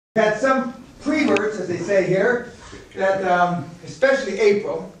Had some pre-births, as they say here, that especially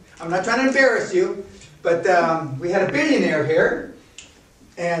April. I'm not trying to embarrass you, but we had a billionaire here,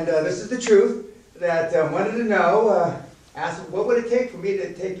 and this is the truth, that wanted to know, asked what would it take for me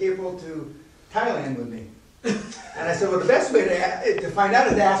to take April to Thailand with me. And I said, well, the best way to find out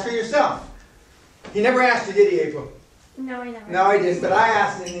is to ask her yourself. He never asked you, did he, April? No, I never. No, I didn't, but I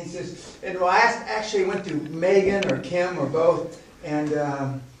asked, and he says, and well, I actually went to Megan or Kim or both,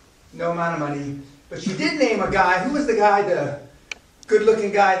 and no amount of money. But she did name a guy. Who was the guy, the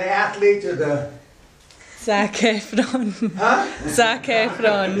good-looking guy, the athlete, or the... Zac Efron. Huh? Zac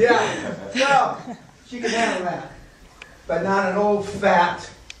Efron. Yeah. Well, she could handle that. But not an old,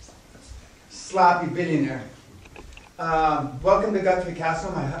 fat, sloppy billionaire. Welcome to Guthrie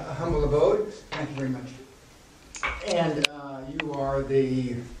Castle, my humble abode. Thank you very much. And you are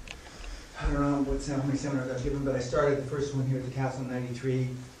the... I don't know how many seminars I've given, but I started the first one here at the castle in '93,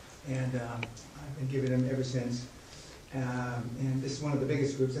 and I've been giving them ever since. And this is one of the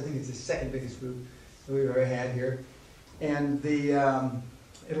biggest groups. I think it's the second biggest group that we've ever had here. And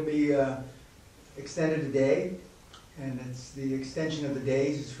it'll be extended today, and it's the extension of the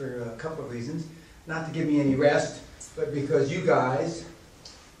days is for a couple of reasons. Not to give me any rest, but because you guys,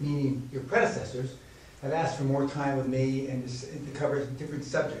 meaning your predecessors, have asked for more time with me and to cover different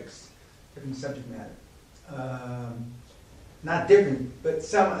subjects. Different subject matter. Not different, but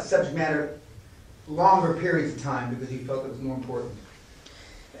some subject matter longer periods of time because he felt it was more important.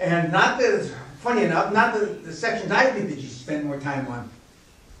 And funny enough, not the sections I think that you spend more time on.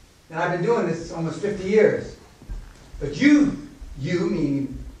 And I've been doing this almost 50 years. But you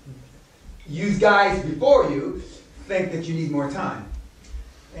meaning you guys before you, think that you need more time.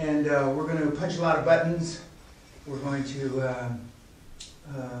 And we're going to punch a lot of buttons. We're going to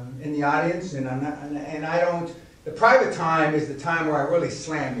in the audience, and I don't. The private time is the time where I really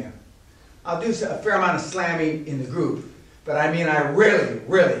slam you. I'll do a fair amount of slamming in the group, but I mean I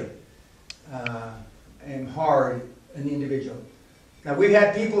really am hard in the individual. Now we've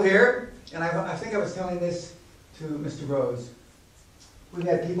had people here, and I think I was telling this to Mr. Rose. We've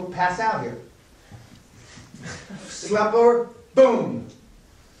had people pass out here. Slump over, boom.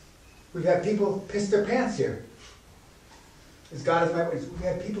 We've had people piss their pants here. As God is my witness. We've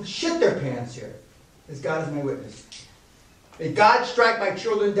had people shit their pants here. As God is my witness. May God strike my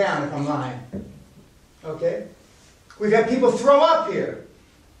children down if I'm lying. Okay? We've had people throw up here.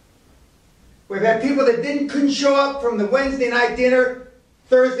 We've had people that couldn't show up from the Wednesday night dinner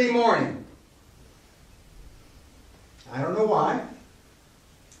Thursday morning. I don't know why.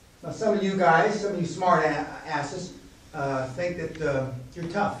 Now some of you guys, some of you smart asses, think that you're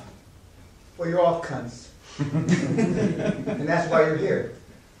tough. Well, you're all cunts. And that's why you're here.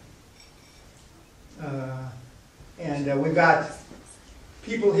 And we've got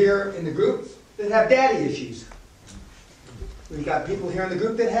people here in the group that have daddy issues. We've got people here in the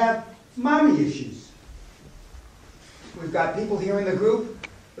group that have mommy issues. We've got people here in the group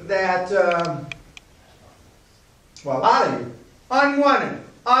that, well, a lot of you, unwanted,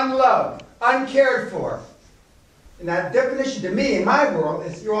 unloved, uncared for. And that definition to me, in my world,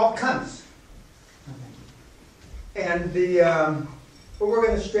 is you're all cunts. And but we're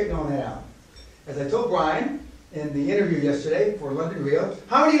going to straighten all that out. As I told Brian in the interview yesterday for London Reel,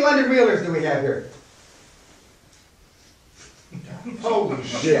 how many London Reelers do we have here? Holy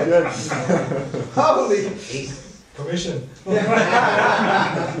shit. Holy. Commission.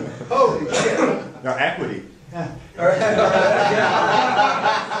 Holy shit. No, equity. Yeah.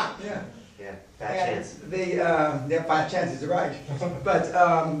 Yeah, bad chance. Yeah, bad chances, right. But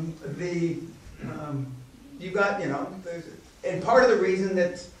you got, and part of the reason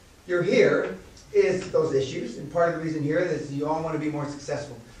that you're here is those issues, and part of the reason here is you all want to be more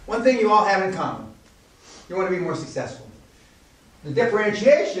successful. One thing you all have in common, you want to be more successful. The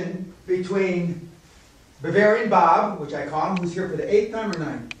differentiation between Bavarian Bob, which I call him, who's here for the 8th time or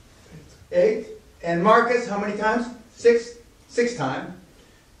 9th? 8th. And Marcus, how many times? 6th time.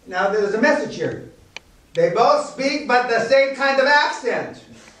 Now there's a message here. They both speak but the same kind of accent.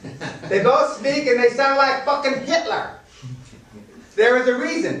 They both speak and they sound like fucking Hitler. There is a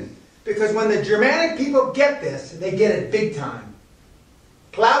reason. Because when the Germanic people get this, they get it big time.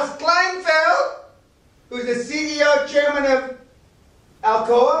 Klaus Kleinfeld, who's the CEO, chairman of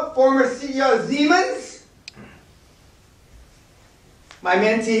Alcoa, former CEO of Siemens, my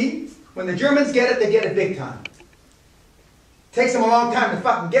mentee, when the Germans get it, they get it big time. Takes them a long time to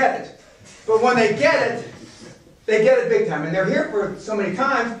fucking get it. But when they get it big time. And they're here for so many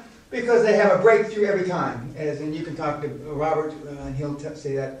times because they have a breakthrough every time. And you can talk to Robert, and he'll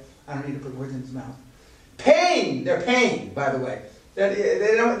say that. I don't need to put words in his mouth. Pain! They're pain, by the way. They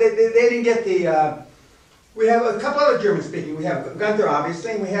didn't get the, we have a couple other German speaking. We have Gunther,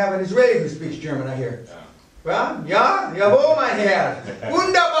 obviously, and we have an Israeli who speaks German, I hear. Yeah. Well, ja, jawohl, mein Herr.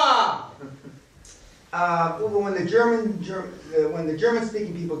 Wunderbar! When the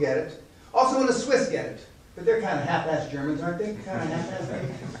German-speaking people get it, also when the Swiss get it, but they're kind of half-assed Germans, aren't they? Kind of half-assed.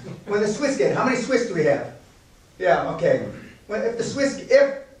 When the Swiss get it, how many Swiss do we have? Yeah, okay. If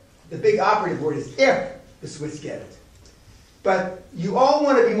the big operative word is if the Swiss get it. But you all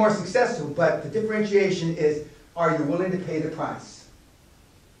want to be more successful, but the differentiation is, are you willing to pay the price?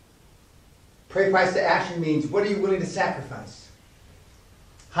 Pay price to action means, what are you willing to sacrifice?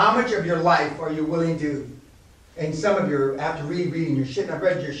 How much of your life are you willing to, and some of you, after reading your shit, and I've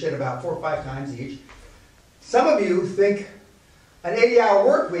read your shit about 4 or 5 times each, some of you think an 80-hour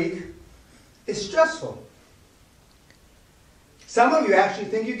work week is stressful. Some of you actually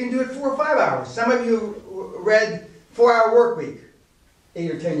think you can do it 4 or 5 hours. Some of you read 4-hour work week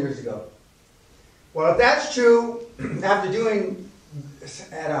 8 or 10 years ago. Well, if that's true, after doing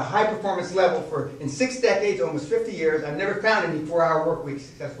at a high performance level in 6 decades, almost 50 years, I've never found any 4-hour work week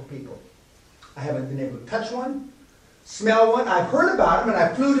successful people. I haven't been able to touch one, smell one. I've heard about them and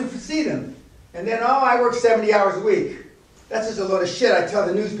I flew to see them. And then, oh, I work 70 hours a week. That's just a load of shit I tell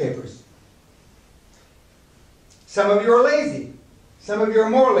the newspapers. Some of you are lazy. Some of you are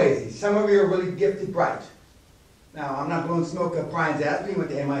more lazy. Some of you are really gifted bright. Now, I'm not blowing smoke up Brian's ass, but he went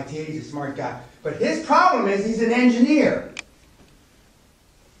to MIT, he's a smart guy. But his problem is he's an engineer.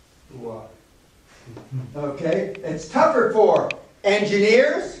 What? Okay? It's tougher for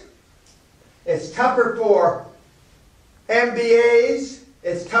engineers. It's tougher for MBAs.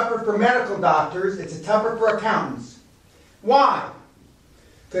 It's tougher for medical doctors. It's tougher for accountants. Why?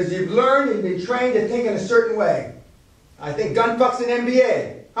 Because you've learned and been trained to think in a certain way. I think Gunfuck's an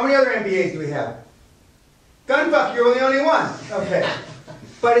MBA. How many other MBAs do we have? Gunfuck, you're the only one. Okay.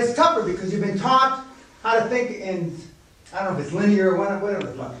 But it's tougher because you've been taught how to think in, I don't know if it's linear or whatever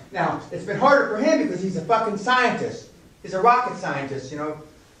the fuck. Now, it's been harder for him because he's a fucking scientist. He's a rocket scientist, you know.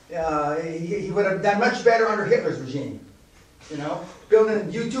 He would have done much better under Hitler's regime. You know,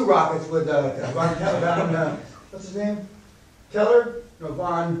 building U-2 rockets with what's his name? Teller?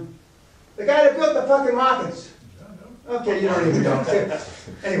 No, the guy that built the fucking rockets. Okay, you don't even know.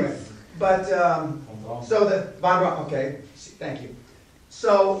 Anyway, but so okay, thank you.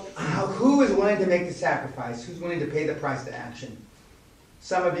 So who is willing to make the sacrifice? Who's willing to pay the price to action?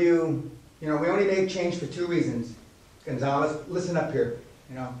 Some of you, you know, we only make change for 2 reasons. Gonzalez, listen up here.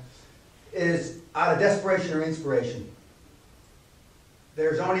 You know, is out of desperation or inspiration.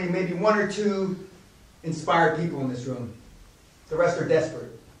 There's only maybe 1 or 2 inspired people in this room. The rest are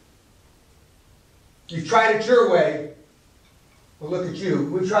desperate. You tried it your way. Well, look at you.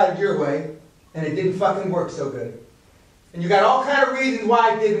 We tried it your way, and it didn't fucking work so good. And you got all kind of reasons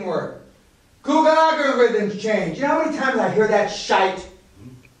why it didn't work. Google algorithms change. You know how many times I hear that shite?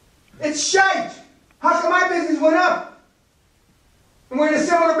 It's shite. How come my business went up? And we're in a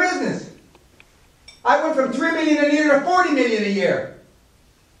similar business. I went from 3 million a year to 40 million a year.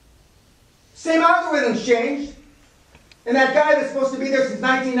 Same algorithms changed. And that guy that's supposed to be there since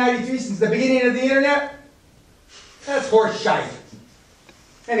 1993, since the beginning of the internet, that's horse shite.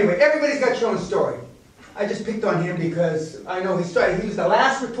 Anyway, everybody's got your own story. I just picked on him because I know his story. He was the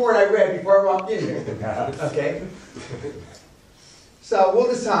last report I read before I walked in here. Okay? So we'll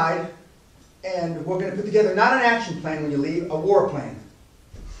decide, and we're going to put together not an action plan when you leave, a war plan.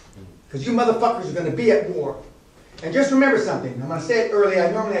 Because you motherfuckers are going to be at war. And just remember something. I'm going to say it early.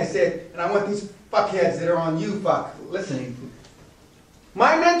 Normally I say it, and I want these fuckheads that are on listening.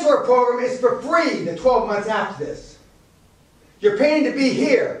 My mentor program is for free the 12 months after this. You're paying to be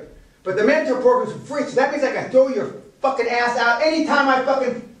here, but the mentor program is for free, so that means I can throw your fucking ass out anytime I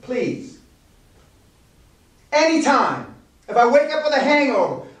fucking please. Anytime. If I wake up with a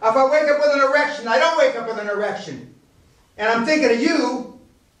hangover, if I wake up with an erection, I don't wake up with an erection. And I'm thinking of you.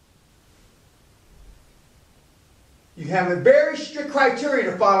 You have a very strict criteria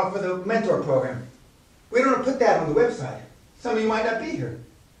to follow for the mentor program. We don't put that on the website. Some of you might not be here.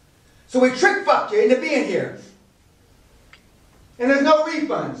 So we trick-fucked you into being here. And there's no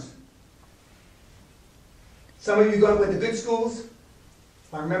refunds. Some of you went to good schools.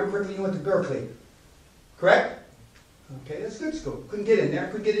 If I remember correctly, you went to Berkeley. Correct? Okay, that's good school. Couldn't get in there.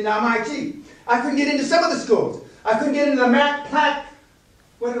 Couldn't get into MIT. I couldn't get into some of the schools. I couldn't get into the Max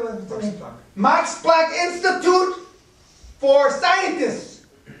Planck Institute for Scientists.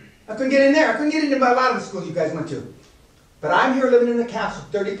 I couldn't get in there. I couldn't get into a lot of the schools you guys went to. But I'm here living in the castle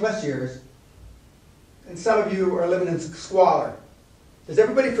 30 plus years. And some of you are living in squalor. Does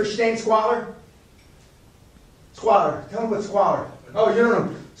everybody understand squalor? Squalor. Tell me what squalor. Oh, you don't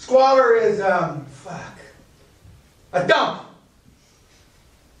know. Squalor is, fuck. A dump.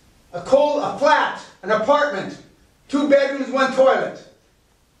 A flat, an apartment, 2 bedrooms, 1 toilet.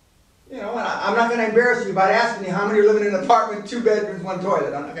 You know, and I'm not going to embarrass you by asking you how many are living in an apartment, 2 bedrooms, 1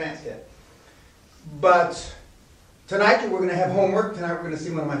 toilet. I'm not going to ask you that. But tonight we're going to have homework. Tonight we're going to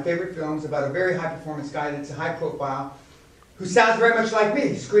see one of my favorite films about a very high-performance guy that's a high profile, who sounds very much like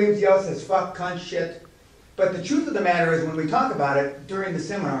me. Screams, yells, says fuck, cunt, shit. But the truth of the matter is, when we talk about it during the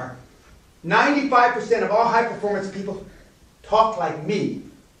seminar, 95% of all high-performance people talk like me,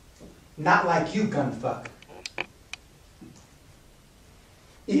 not like you, gunfuck.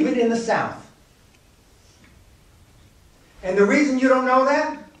 Even in the South. And the reason you don't know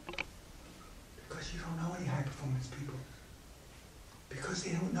that? Because you don't know any high-performance people. Because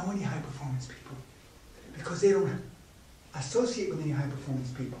they don't know any high-performance people. Because they don't associate with any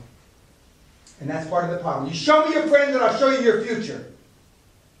high-performance people. And that's part of the problem. You show me your friends and I'll show you your future.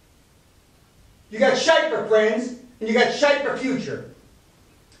 You got shite for friends and you got shite for future.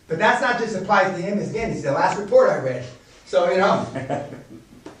 But that's not just applies to him. Again, it's the last report I read. So, you know.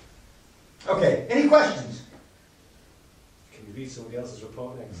 Okay, any questions? Can you read somebody else's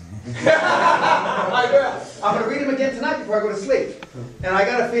report next? I'm going to read them again tonight before I go to sleep. And I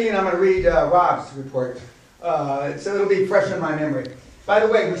got a feeling I'm going to read Rob's report. So it'll be fresh in my memory. By the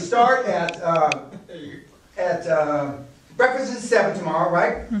way, we start at breakfast is 7 tomorrow,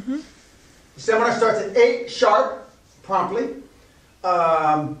 right? Mm-hmm. The seminar starts at 8 sharp, promptly.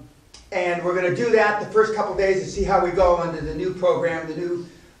 And we're going to do that the first couple days to see how we go under the new program, the new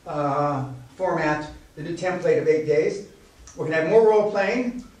format, the new template of 8 days. We're going to have more role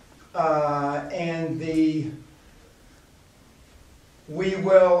playing, and we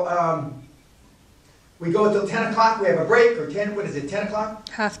will we go until 10 o'clock. We have a break, or 10. What is it? 10 o'clock?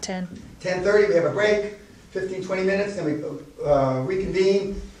 10:30. 10:30. We have a break, 15-20 minutes, then we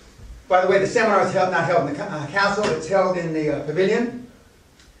reconvene. By the way, the seminar is not held in the castle. It's held in the pavilion,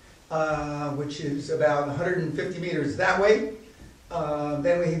 which is about 150 meters that way.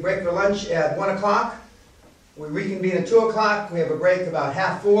 Then we break for lunch at 1 o'clock. We reconvene at 2 o'clock. We have a break about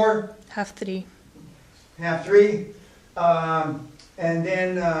 2:30. 3:30. 3:30. And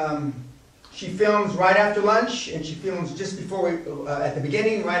then she films right after lunch, and she films just before we, at the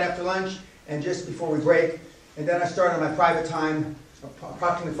beginning, right after lunch, and just before we break. And then I start on my private time,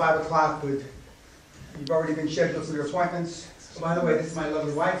 approximately 5 o'clock with, you've already been scheduled for your appointments. Oh, by the way, this is my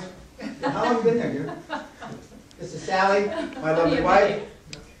lovely wife. How long have you been there, dear? This is Sally, my lovely wife.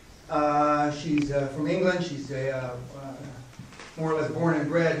 She's from England. She's more or less born and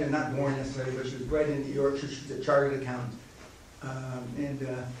bred, and not born necessarily, but she was bred in New York. She's a chartered accountant. And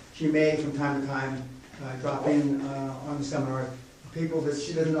she may, from time to time, drop in on the seminar. People that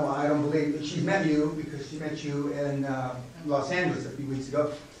she doesn't know, I don't believe, that she's met you, because she met you in Los Angeles a few weeks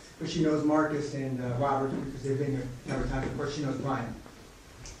ago. But she knows Marcus and Robert, because they've been here a number of times. Of course, she knows Brian.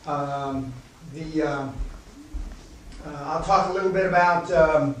 I'll talk a little bit about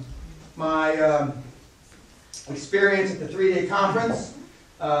my experience at the 3-day conference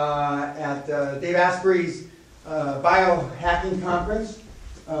at Dave Asprey's biohacking conference.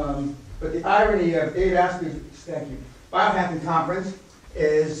 But the irony of Dave Asprey's, thank you, biohacking conference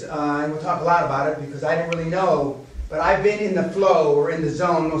is, and we'll talk a lot about it because I didn't really know, but I've been in the flow or in the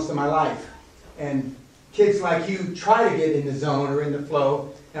zone most of my life. And kids like you try to get in the zone or in the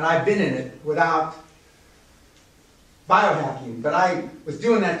flow, and I've been in it without biohacking. But I was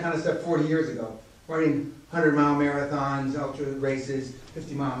doing that kind of stuff 40 years ago, running 100-mile marathons, ultra races,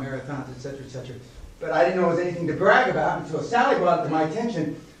 50-mile marathons, etc., etc. But I didn't know it was anything to brag about until Sally brought it to my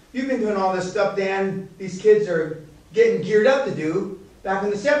attention. You've been doing all this stuff, Dan, these kids are getting geared up to do back in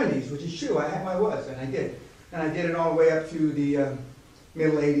the 70s, which is true. I was, and I did. And I did it all the way up to the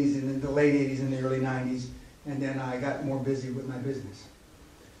middle 80s and then the late 80s and the early 90s. And then I got more busy with my business.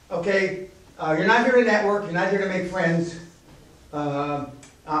 Okay, you're not here to network. You're not here to make friends. I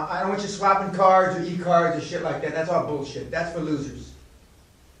don't want you swapping cards or e-cards or shit like that. That's all bullshit. That's for losers.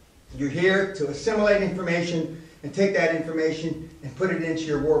 You're here to assimilate information and take that information and put it into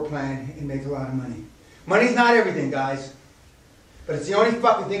your war plan and make a lot of money. Money's not everything, guys. But it's the only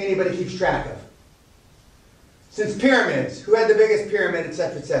fucking thing anybody keeps track of. Since pyramids, who had the biggest pyramid,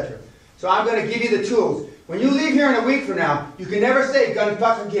 etc., etc. So I'm going to give you the tools. When you leave here in a week from now, you can never say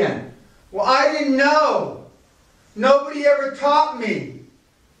gunfuck again. Well, I didn't know. Nobody ever taught me.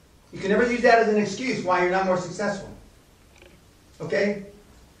 You can never use that as an excuse why you're not more successful. Okay?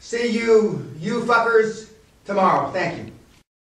 See you fuckers tomorrow. Thank you.